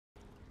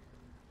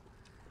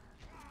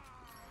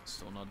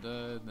Still not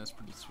dead. That's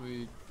pretty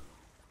sweet.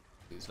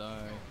 Please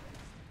die.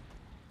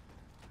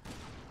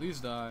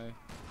 Please die.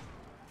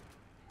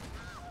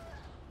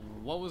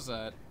 What was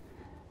that?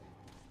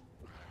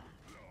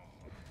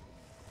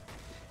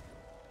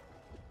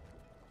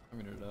 I'm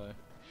gonna die.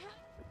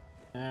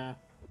 Yeah.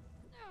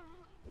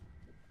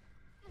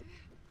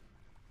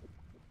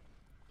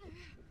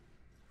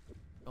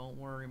 Don't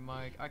worry,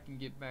 Mike. I can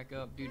get back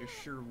up due to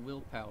sheer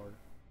willpower.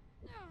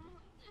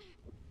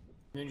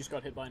 And then you just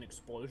got hit by an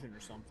explosion or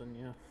something,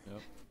 yeah.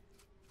 Yep.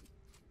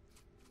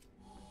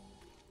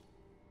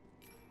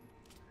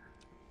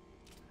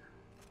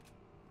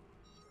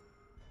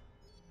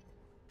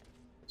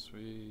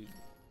 Sweet.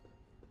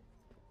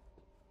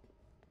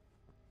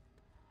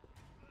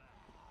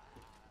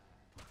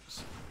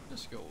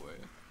 Just go away.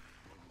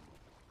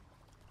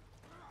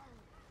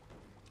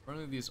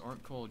 Apparently these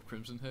aren't called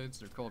Crimson Heads,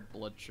 they're called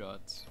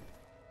Bloodshots.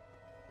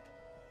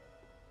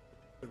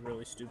 A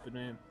really stupid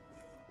name.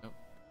 Yep.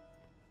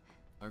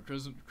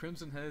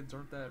 Crimson Heads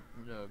aren't that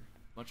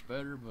much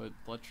better, but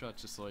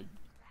Bloodshot's just like,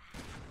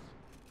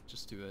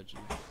 just too edgy.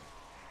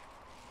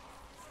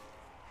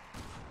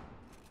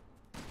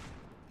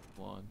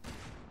 Come on.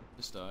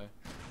 Just die.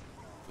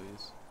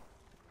 Please.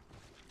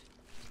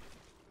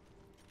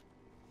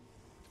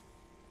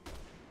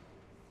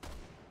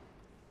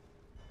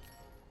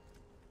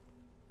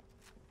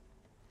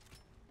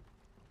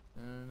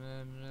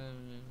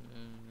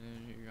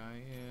 Here I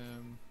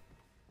am.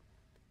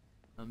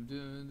 I'm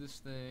doing this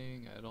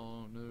thing. I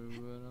don't know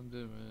what I'm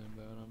doing,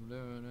 but I'm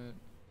doing it.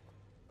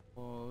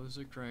 Oh, it's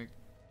a crank.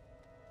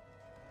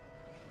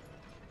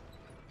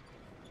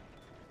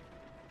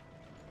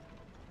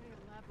 Very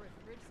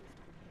elaborate bridge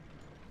system here.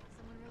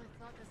 Someone really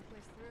thought this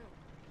place through.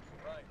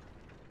 Right.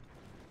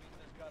 Means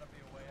there's gotta be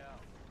a way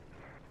out.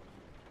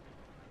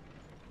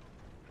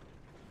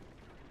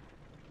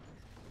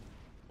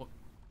 What?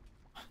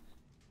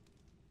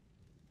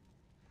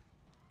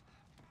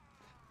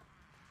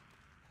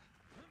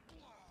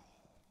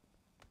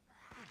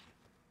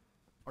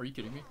 Are you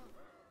kidding me?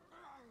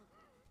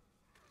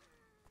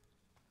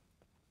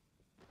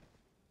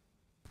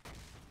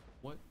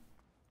 What?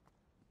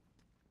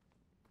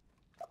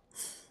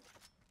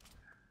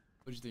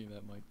 What'd you think of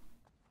that, Mike?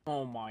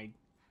 Oh my.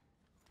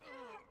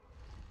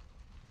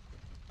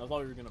 I thought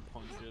you were gonna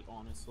punch it,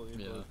 honestly.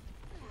 Yeah. But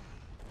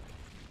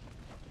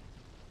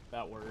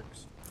that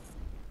works.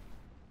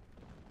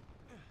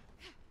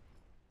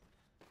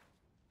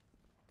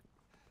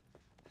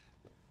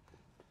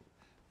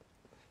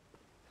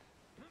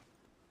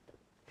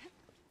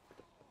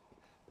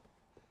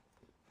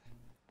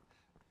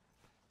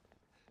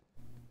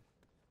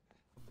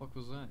 What the fuck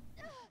was that?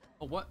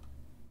 Oh, what?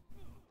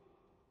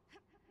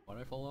 Why'd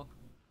I fall off?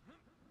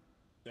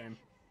 Same.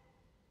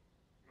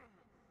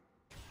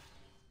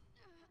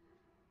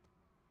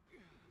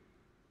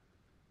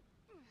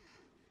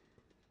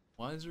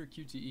 Why is there a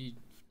QTE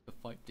to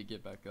fight to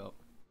get back up?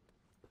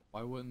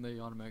 Why wouldn't they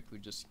automatically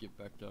just get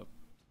back up?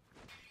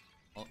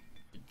 Oh,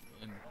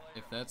 and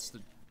if that's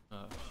the,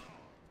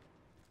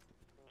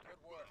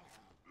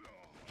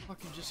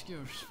 fucking just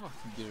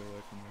fucking get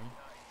away from me.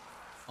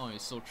 Oh, he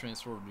still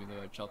transformed me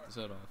though. I chopped his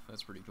head off.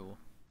 That's pretty cool.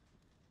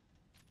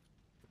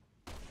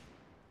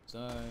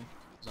 Die,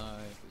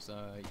 you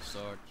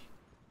suck.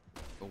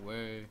 Go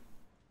away.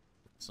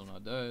 Still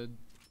not dead.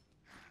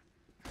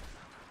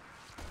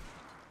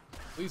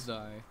 Please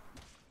die.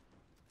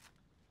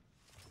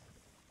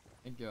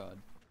 Thank God.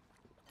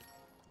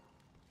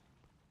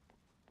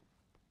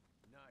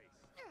 Nice.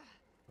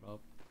 What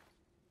up?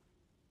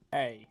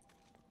 Hey.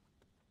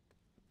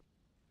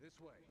 This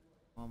way.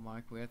 Oh,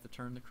 Mike, we have to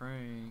turn the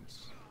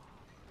cranks.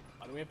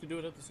 Why do we have to do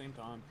it at the same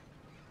time?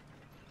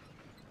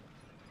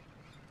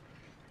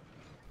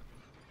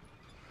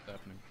 What's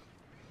happening?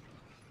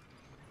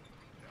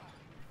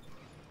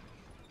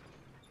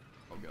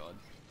 Oh God.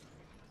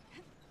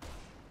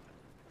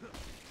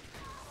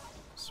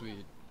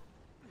 Sweet.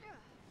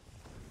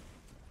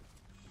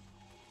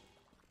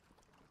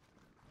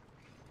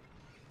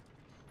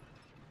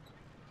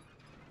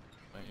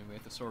 Right, and we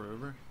have to start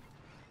over.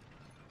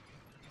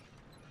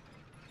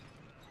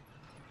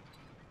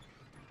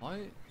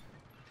 Why?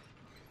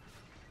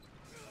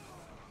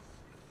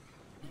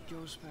 He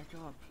goes back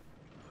up.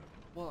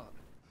 What?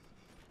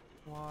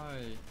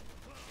 Why?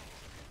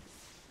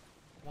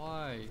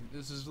 Why?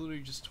 This is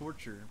literally just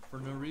torture for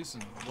no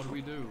reason. What do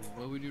we do?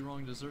 What do we do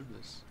wrong to deserve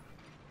this?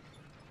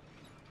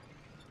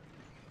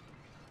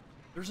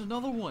 There's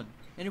another one!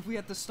 And if we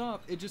have to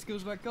stop, it just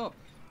goes back up.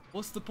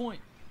 What's the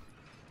point?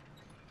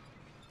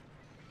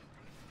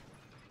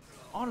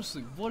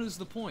 Honestly, what is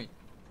the point?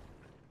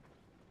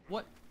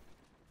 What?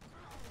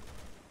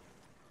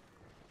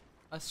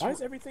 I Why swear.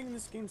 is everything in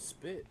this game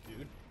spit,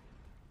 dude?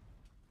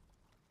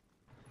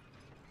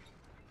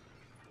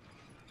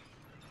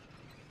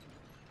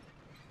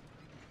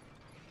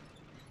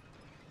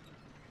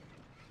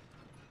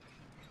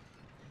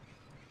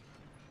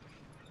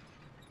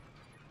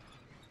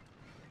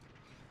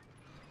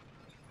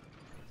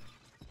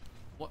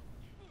 What?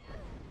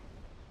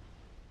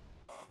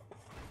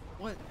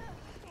 What?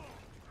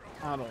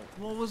 I don't.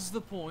 What was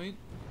the point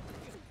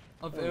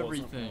of There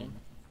wasn't everything? one.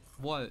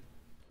 What?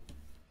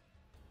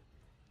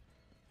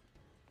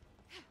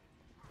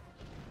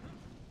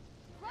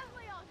 Run,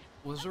 Leon!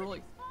 Was there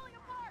like, Everything's falling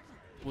apart!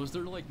 was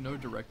there like no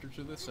director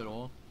to this at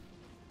all?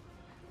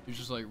 He's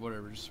just like,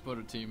 whatever, just put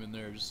a team in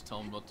there, just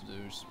tell them what to do,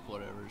 just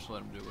whatever, just let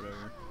them do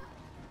whatever.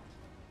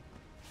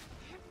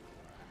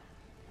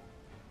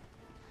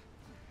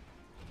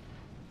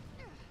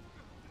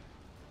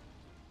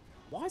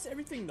 Why is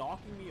everything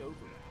knocking me over?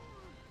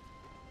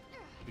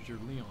 Because you're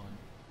Leon.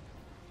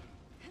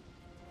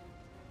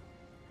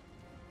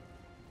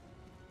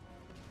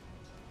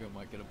 Yo,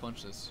 Mike, gotta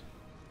punch this.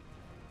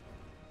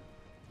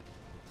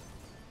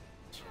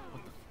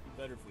 What the f-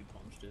 Better if we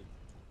punched it.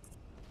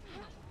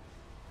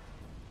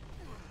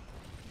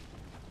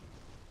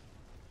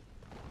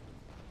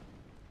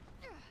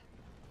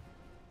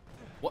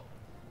 What?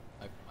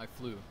 I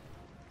flew.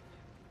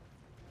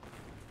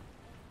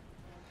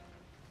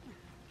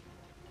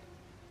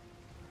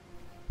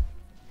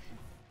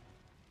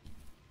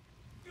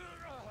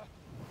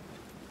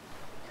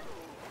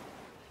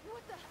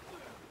 What the?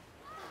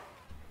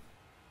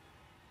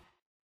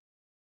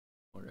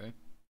 Okay.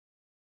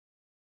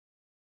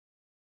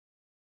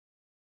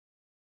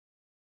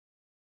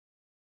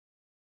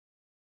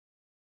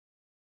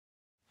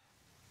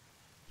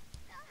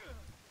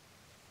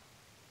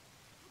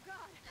 Oh God!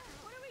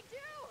 What do we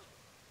do?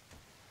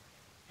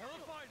 Hell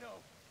if I know.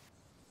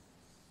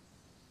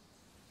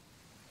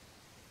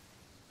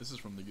 This is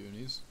from the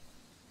Goonies.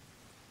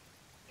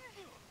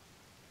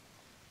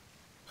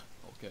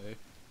 Okay.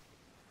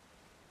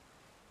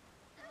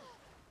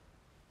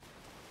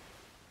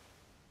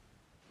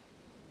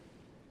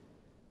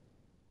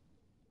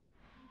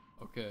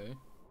 Okay.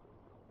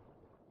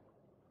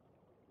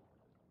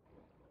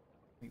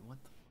 Wait, what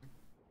the fuck?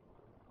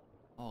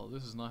 Oh,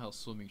 this is not how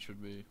swimming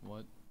should be.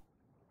 What?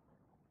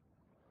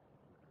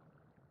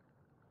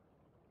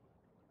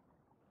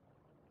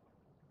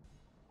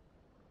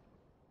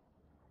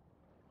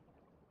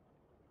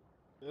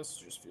 This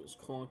just feels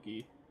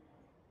clunky.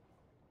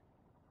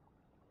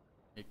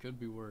 It could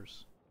be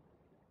worse.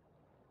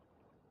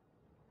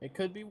 It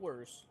could be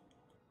worse.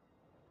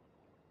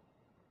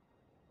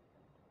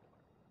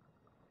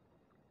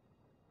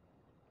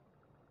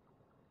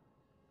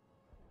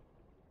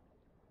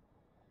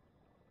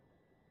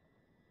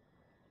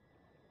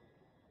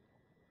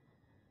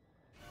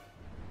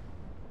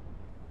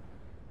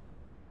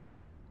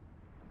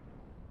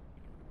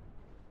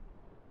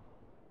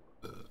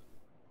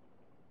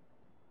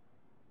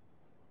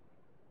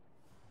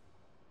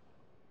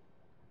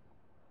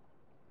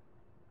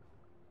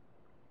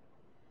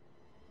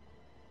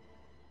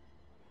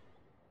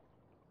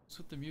 What's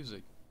with the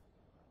music?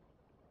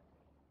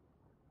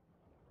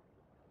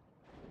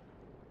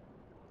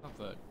 Stop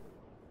that.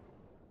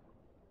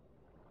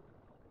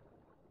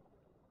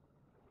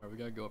 Alright, we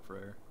gotta go up for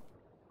air.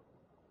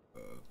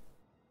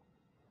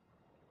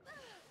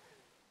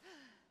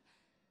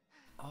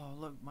 Oh,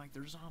 look, Mike,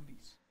 there's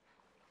zombies.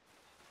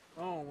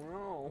 Oh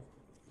no.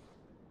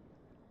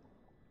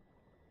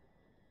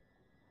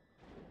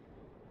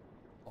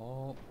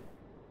 Oh.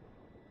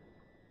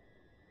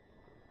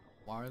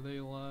 Why are they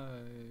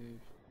alive?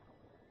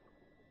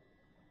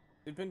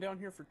 They've been down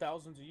here for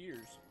thousands of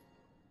years.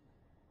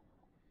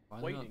 Why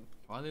are they not, Waiting.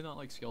 why are they not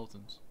like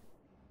skeletons?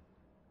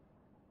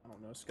 I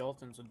don't know.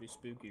 Skeletons would be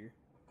spookier.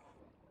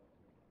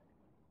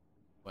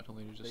 Why don't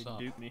they just They stop?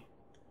 dupe me.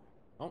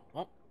 Oh,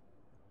 oh.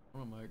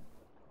 Come on, Mike.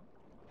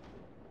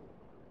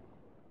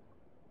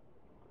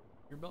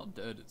 You're about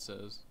dead, it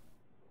says.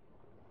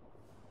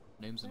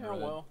 Name's in Yeah,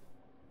 red. well.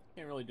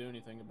 Can't really do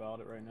anything about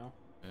it right now.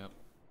 Yep.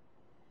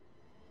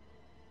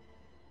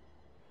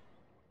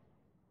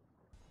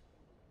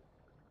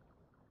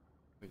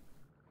 Wait.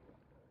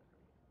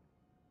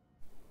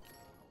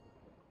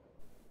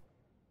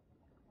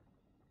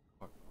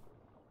 Fuck.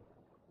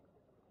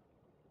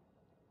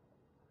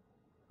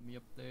 Me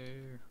up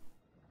there.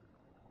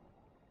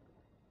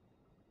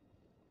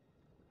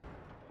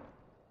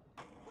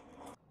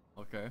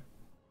 Okay.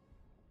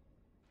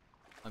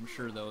 I'm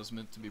sure that was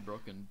meant to be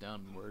broken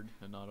downward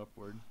and not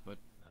upward, but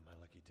Not my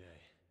lucky day.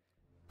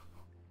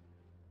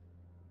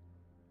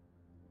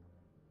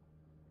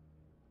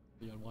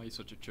 Leon, why are you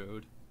such a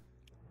chode?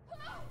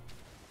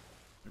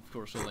 And of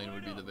course, Elaine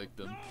would be the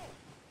victim.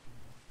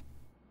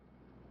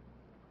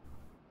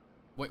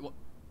 Wait, what?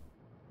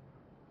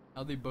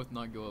 How'd they both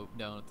not go up,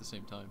 down at the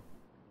same time?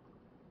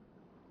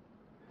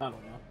 I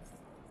don't know.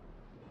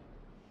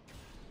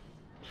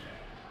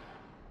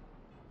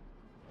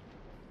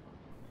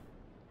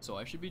 So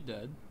I should be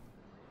dead.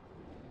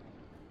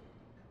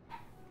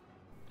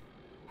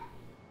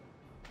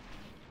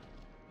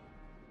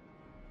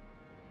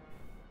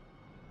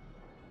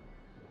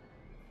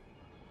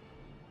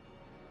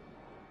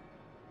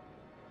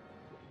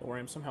 Or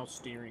I'm somehow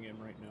steering him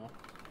right now.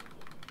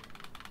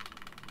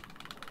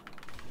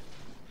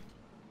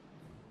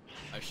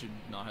 I should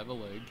not have a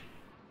leg.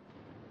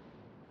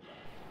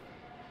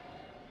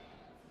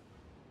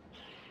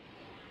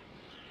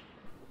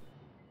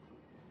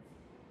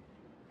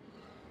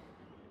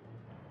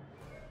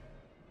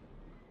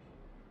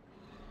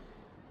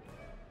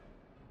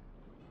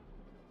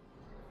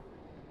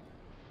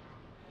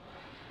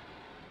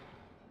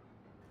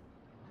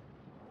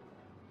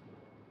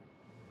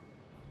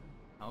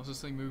 How is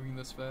this thing moving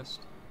this fast?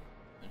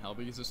 And how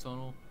big is this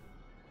tunnel?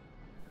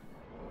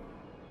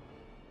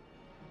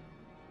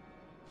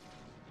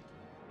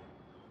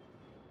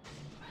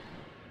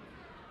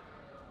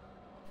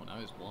 Well, now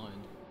he's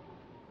blind.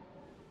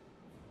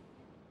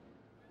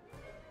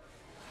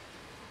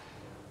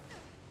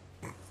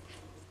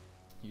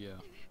 Yeah.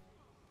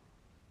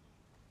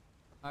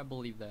 I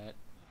believe that.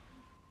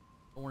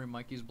 Don't worry,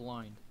 Mikey's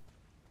blind.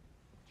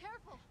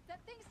 Careful! That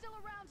thing's still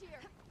around here!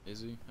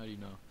 Is he? How do you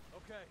know?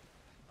 Okay,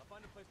 I'll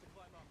find a place to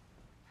climb up.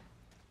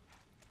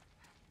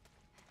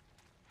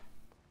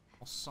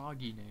 All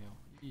soggy now.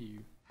 Ew.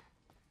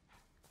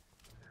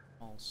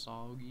 All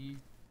soggy.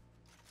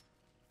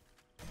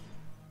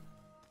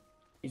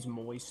 He's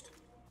moist.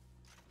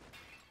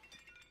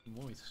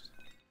 Moist.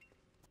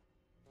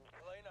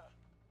 Elena,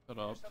 Shut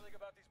hear up. something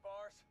about these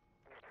bars?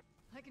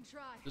 I can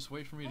try. Just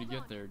wait for me to Hold get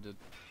on. there to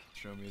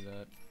show me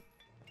that.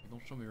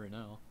 Don't show me right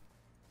now.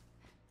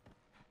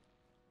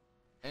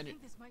 I And it,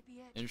 think this might be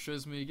it. and it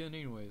shows me again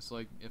anyways,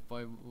 like if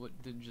I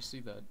didn't just see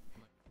that.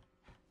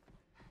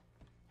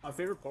 My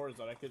favorite part is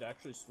that I could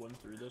actually swim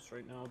through this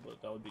right now,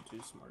 but that would be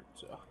too smart,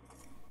 so.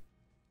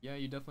 Yeah,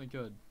 you definitely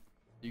could.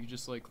 You could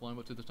just like climb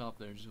up to the top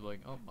there and just be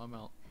like, oh, I'm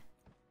out.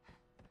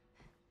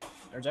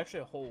 There's actually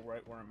a hole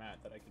right where I'm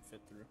at that I could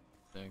fit through.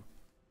 Dang.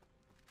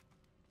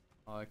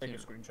 I Take a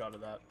can't screenshot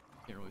of that.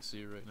 really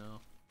see it right now.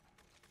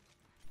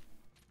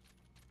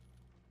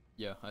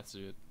 Yeah, I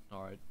see it.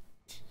 Alright.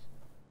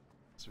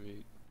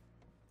 Sweet.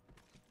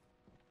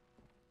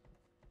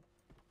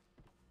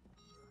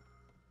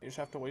 You just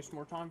have to waste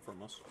more time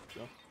from us,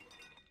 so.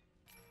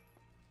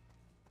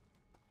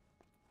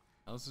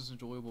 How's this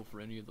enjoyable for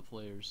any of the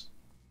players?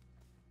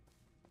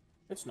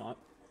 It's not.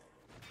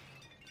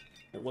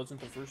 It wasn't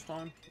the first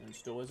time, and it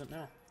still isn't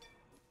now.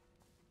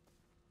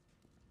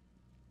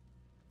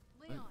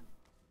 Leon,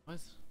 What?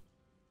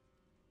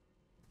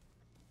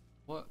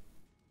 What?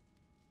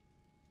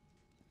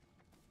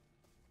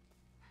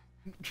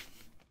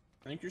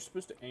 I think you're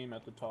supposed to aim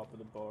at the top of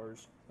the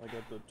bars, like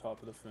at the top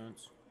of the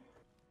fence.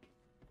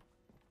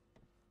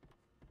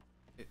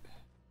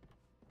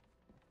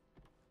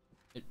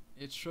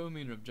 It's showing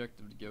me an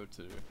objective to go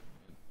to.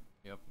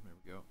 Yep, there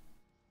we go.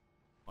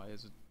 Why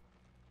is it?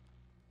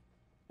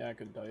 Yeah, I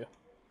couldn't tell you.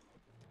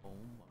 Oh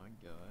my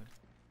god.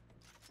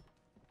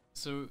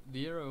 So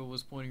the arrow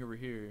was pointing over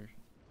here.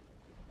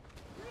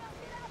 Leon, get out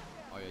of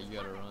there! Oh yeah, you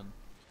gotta run.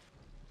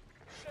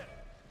 Shit!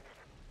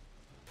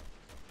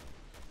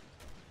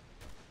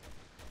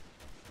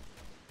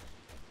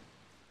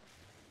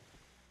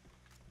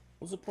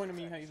 What's the point of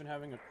me even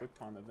having a quick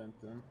time event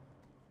then?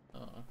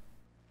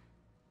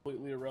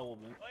 Completely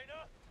irrelevant.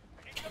 Elena,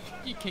 I need to come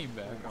back. He came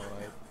back,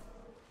 alright.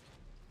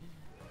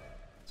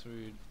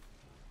 Sweet.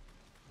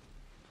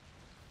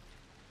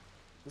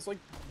 It's like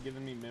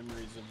giving me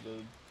memories of the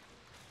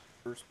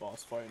first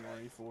boss fight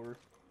in RE4.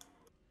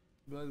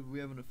 Glad we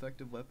have an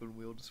effective weapon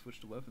wheel to switch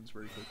to weapons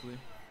very quickly.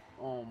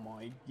 Oh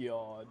my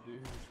god, dude.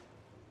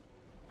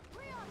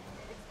 Leon,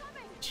 it's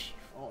coming!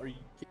 Oh, are you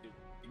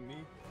kidding me?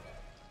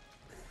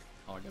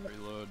 Oh, I gotta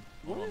reload.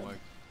 Hold on, Where? Mike.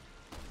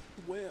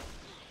 Where?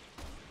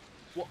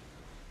 What?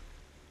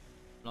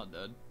 Not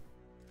dead.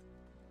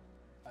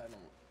 I don't.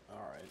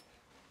 Alright.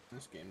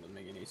 This game doesn't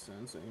make any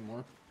sense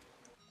anymore.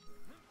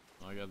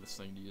 I got this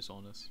thing to use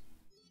on us.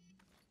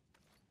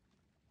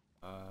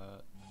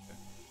 Okay.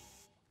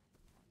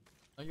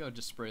 I gotta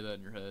just spray that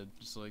in your head.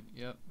 Just like,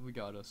 yep, we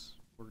got us.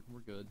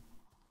 We're good.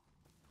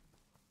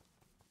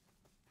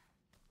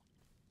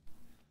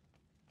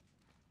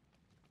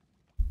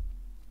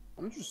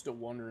 I'm just still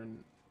wondering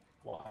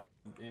why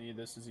any of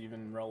this is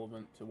even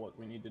relevant to what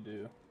we need to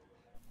do.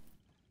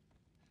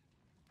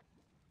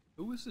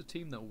 Who was the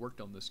team that worked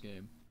on this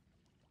game?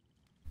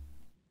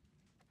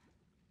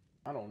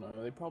 I don't know.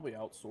 They probably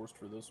outsourced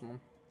for this one.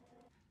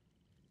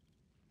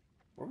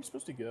 Where are we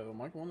supposed to go?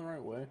 Am I going the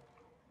right way?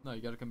 No,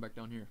 you gotta come back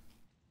down here.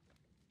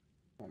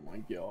 Oh my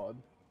god.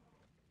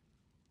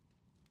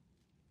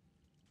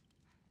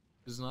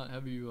 Does not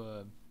have you,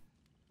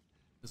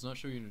 does not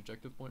show you an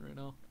objective point right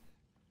now?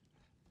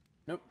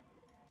 Nope.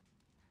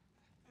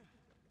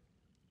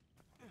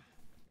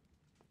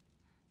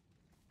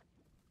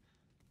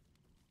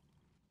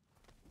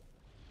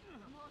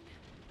 Come on.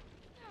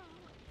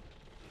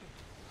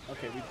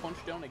 Okay, we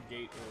punched down a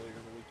gate earlier,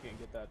 but we can't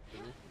get that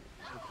through.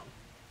 Okay.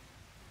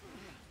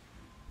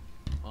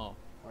 Oh,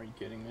 Are you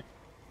kidding me?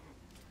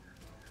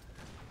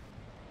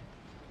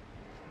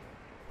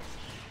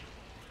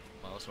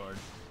 wow, that's hard.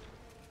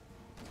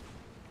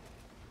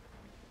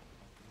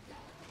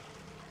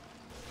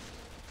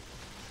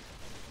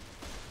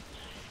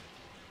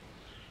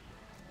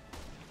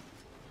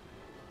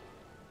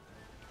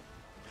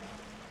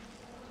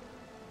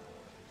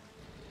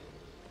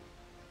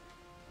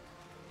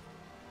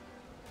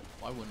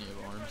 Why wouldn't you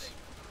have arms?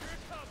 Here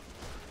it comes.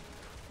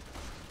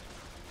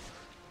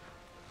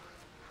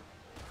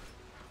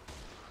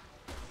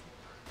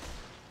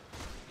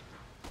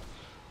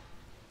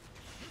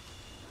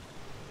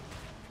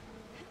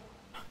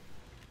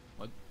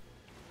 What?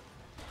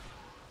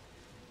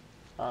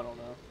 I don't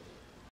know.